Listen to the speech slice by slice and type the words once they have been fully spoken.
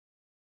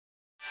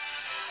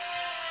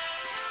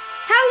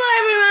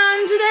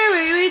everyone, today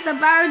we read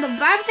about the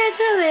Bible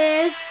title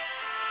is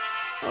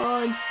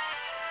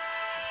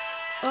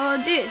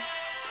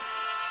this.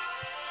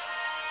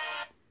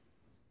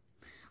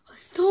 A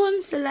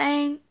stone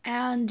sling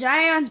and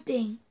giant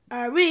thing.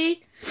 I read.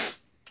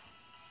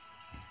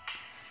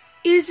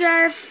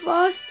 Israel's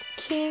first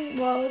king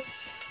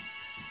was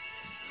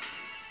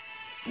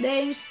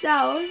named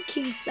Saul.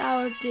 King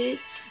Saul did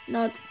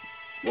not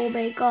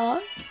obey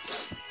God.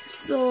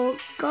 So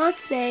God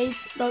said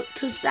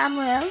to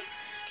Samuel,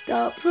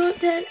 the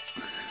prophet,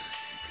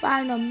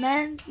 find a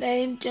man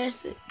named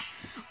Jesse.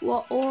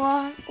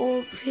 One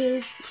of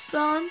his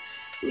sons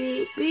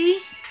will be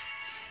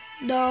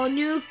the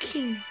new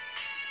king.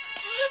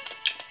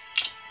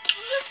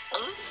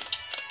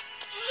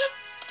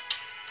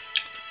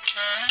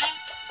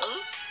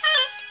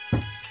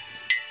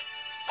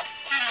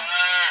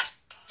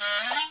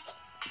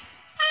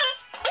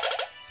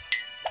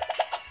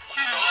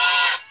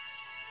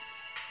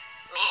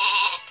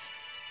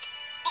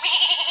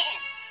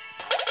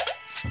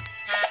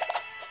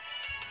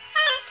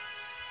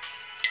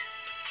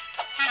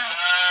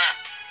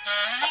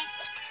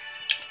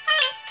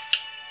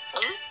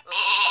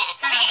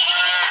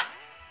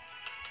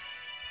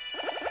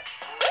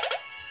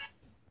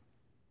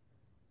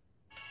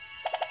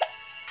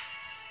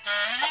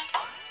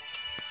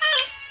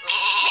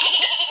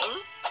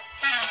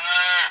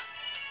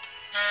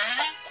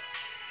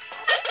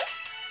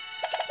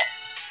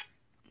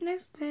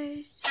 Next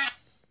page.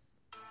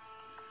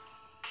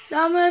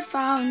 Samuel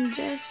found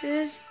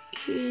Jesus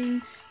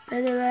in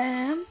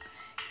Bethlehem.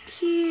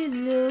 He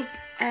looked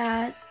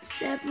at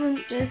 7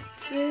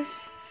 Jesse's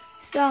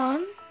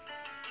sons.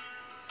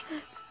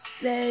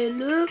 They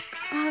looked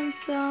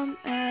handsome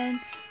and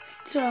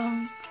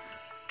strong.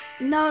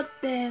 Not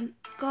them,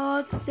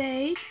 God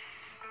said.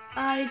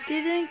 I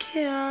didn't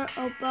care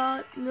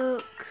about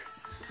look.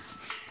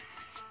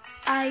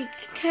 I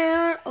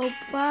care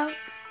about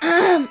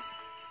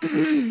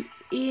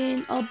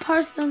in a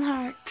person's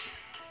heart.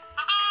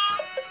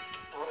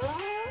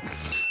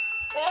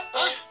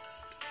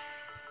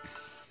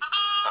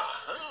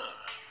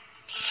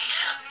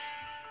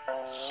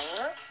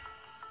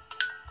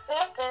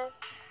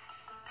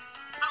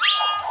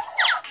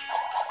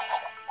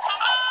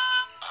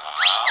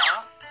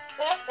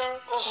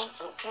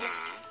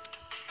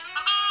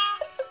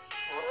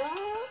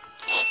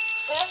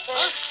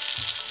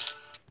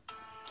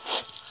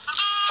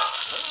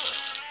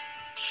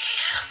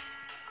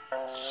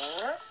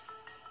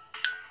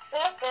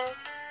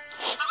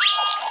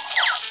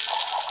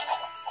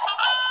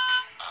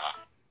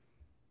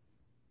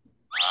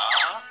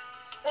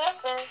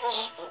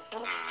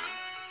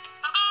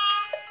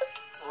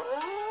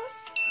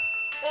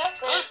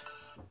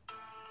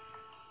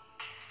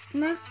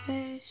 Next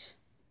page.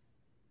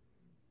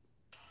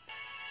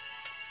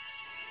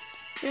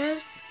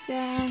 Just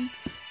sent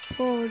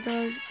for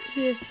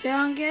his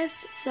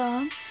youngest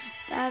son,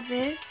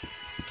 David,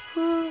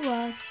 who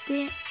was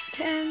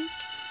 10,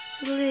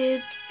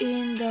 sleep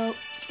in the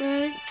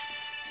bed.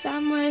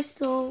 Samuel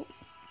saw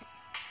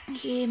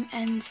him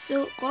and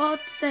so God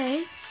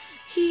said,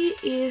 he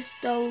is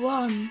the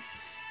one.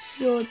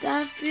 So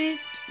David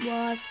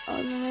was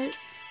honored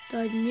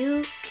the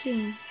new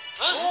king.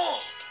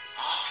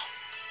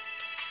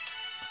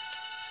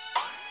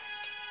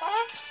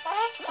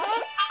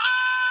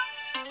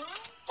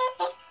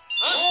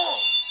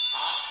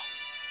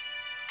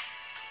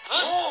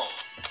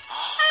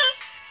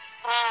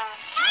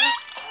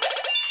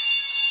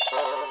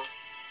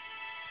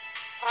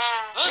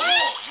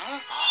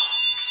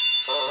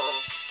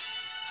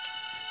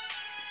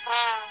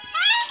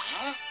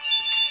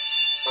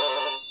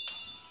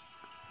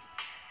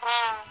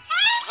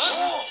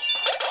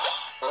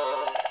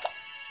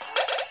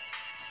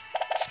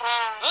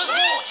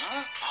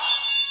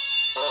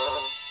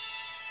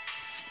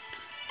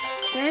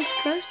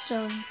 Next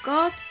question.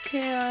 God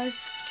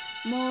cares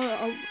more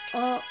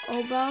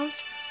about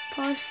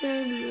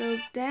person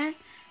look than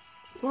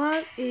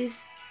what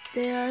is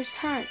their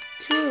heart.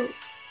 True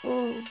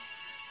or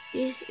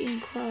is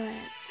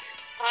incorrect.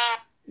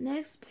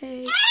 Next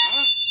page.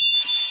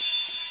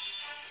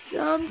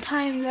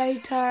 Sometime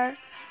later,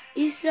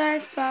 Israel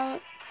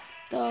fought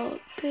the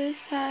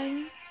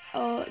Philistines.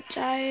 A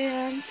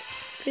giant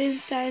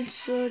Philistine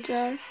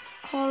soldier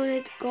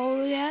called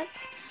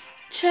Goliath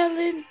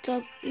challenged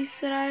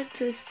Israel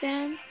to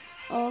send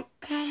a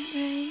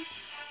campaign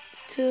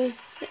to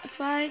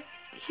fight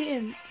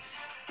him,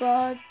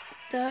 but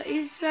the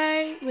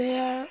Israelites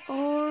were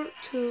all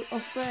too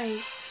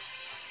afraid.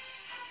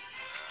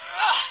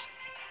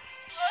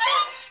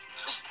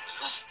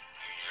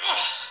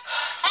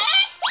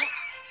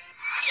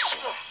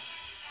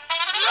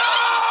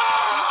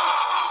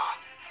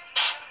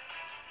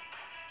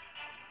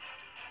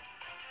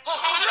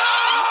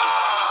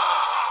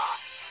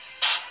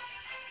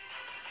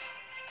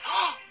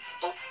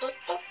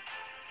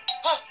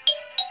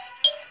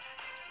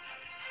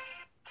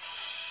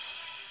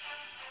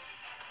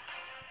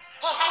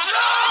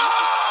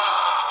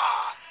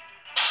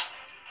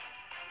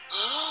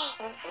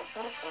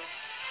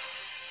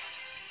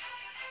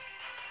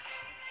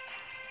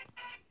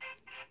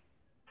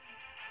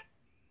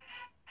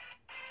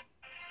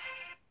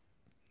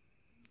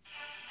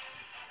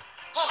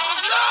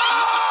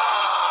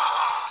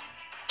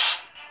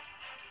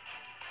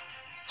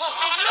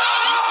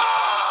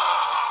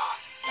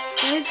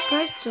 Next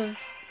question.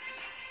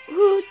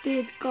 Who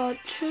did God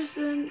choose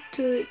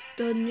to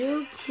the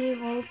new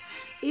king of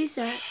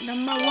Israel?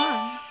 Number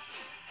 1.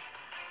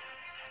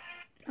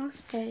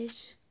 Next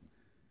page.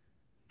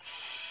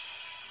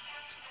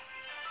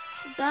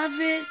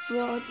 David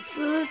brought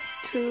food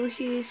to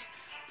his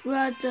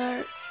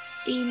brother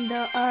in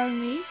the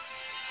army.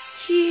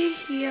 He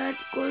heard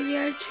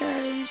Goliath's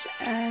challenge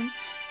and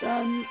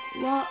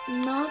was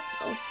not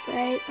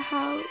afraid.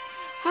 How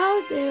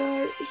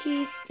dare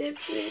he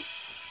defeat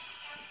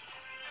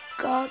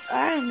God's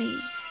army?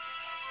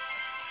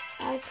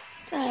 Ask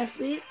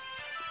David,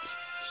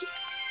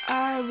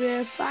 I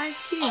will fight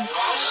him.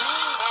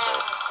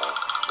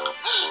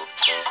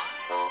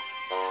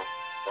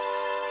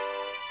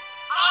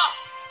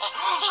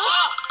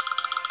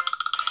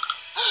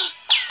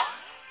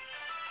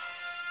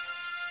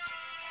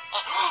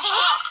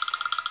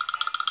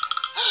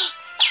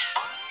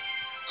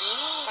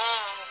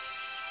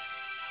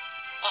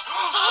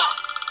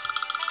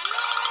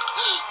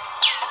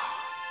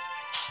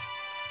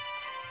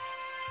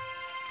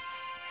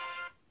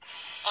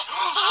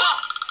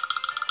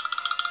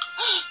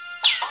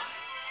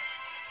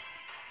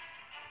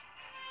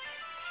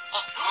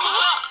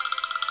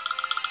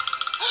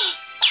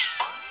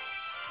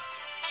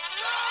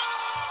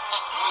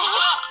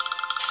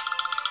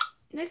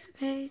 Next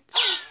page.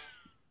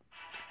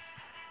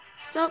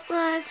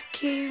 Surprise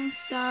King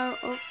Saul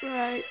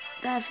upright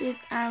David's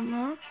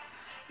armor.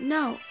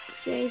 No,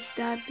 says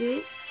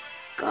David.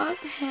 God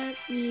help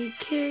me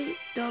kill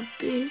the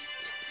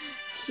beast.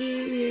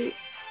 He will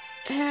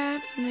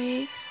help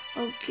me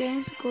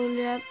against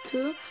Goliath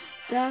too.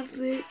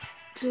 David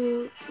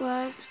took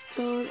 5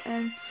 stones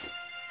and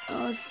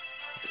a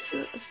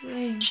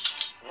sling.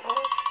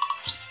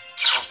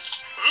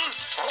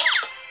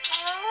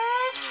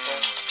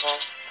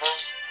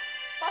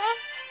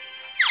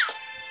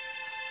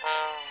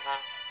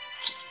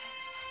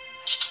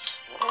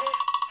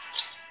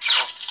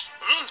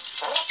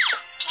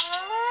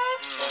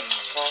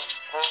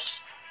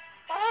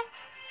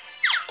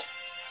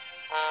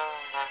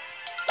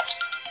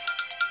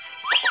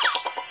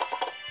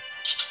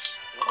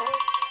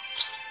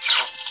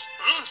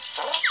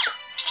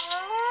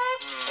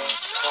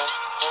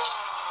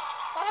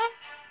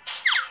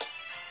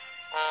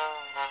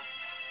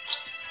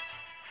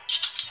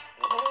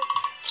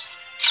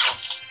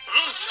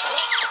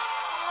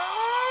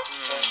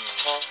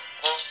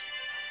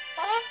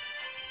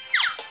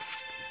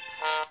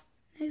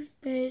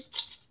 Next page.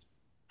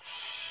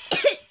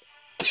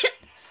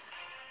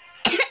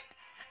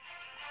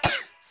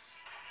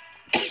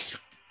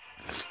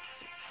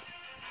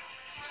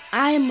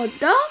 I am a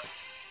dog,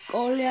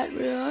 Goliath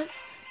roared.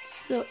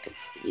 So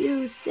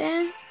you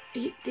sent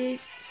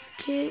this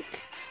kick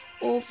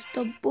of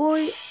the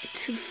boy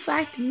to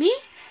fight me?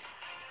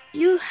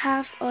 You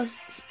have a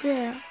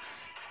spear,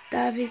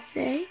 David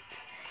said,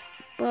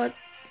 but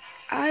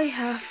I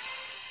have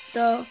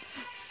the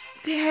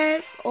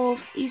help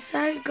of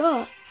Israel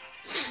God.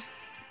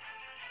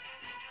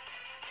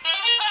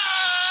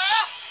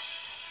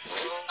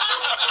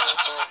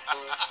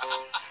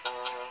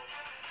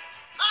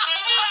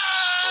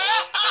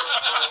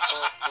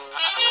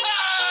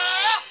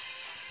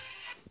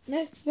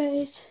 Next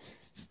page.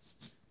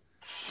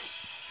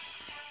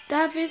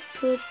 David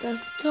put the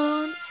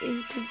stone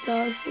into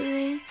the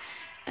sling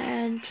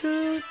and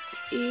threw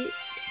it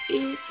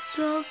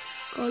struck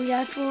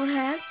Goliath's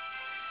forehead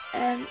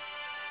and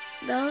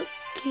knocked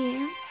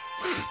him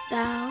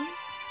down.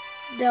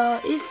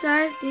 The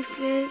Israel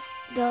defeated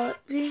the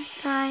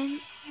Philistine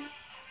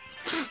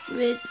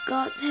with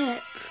God's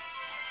help.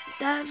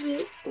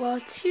 David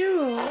was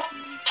hero.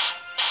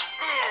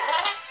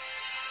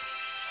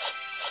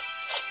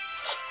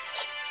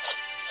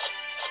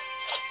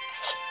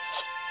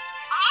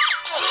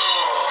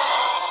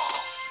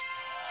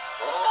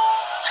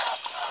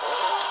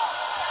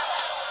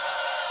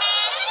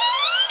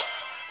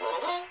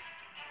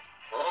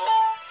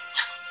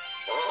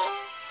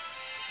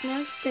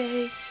 Next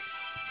page.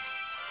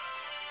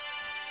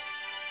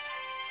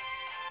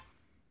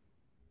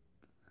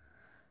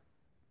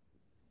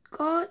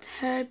 God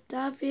helped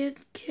David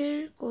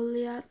kill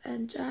Goliath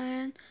and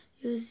giant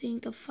using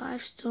the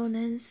 5 stones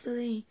and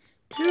sling.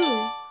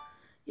 True.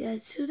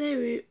 Yes, today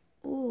we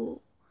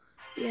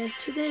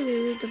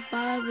read the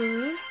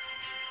Bible.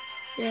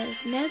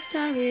 Yes, next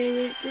time we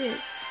read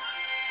this.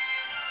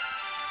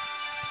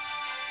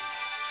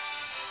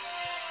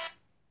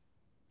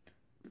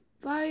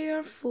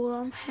 Fire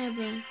from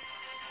heaven.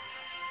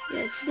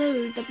 Yes, today we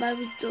read the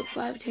Bible. The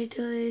Bible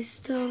title is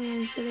Stone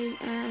and Sling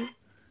and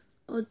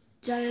a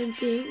Giant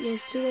Thing.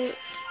 Yes, today.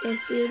 Yes,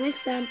 see you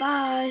next time.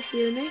 Bye.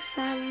 See you next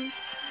time.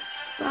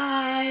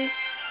 Bye.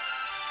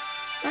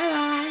 Bye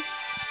bye.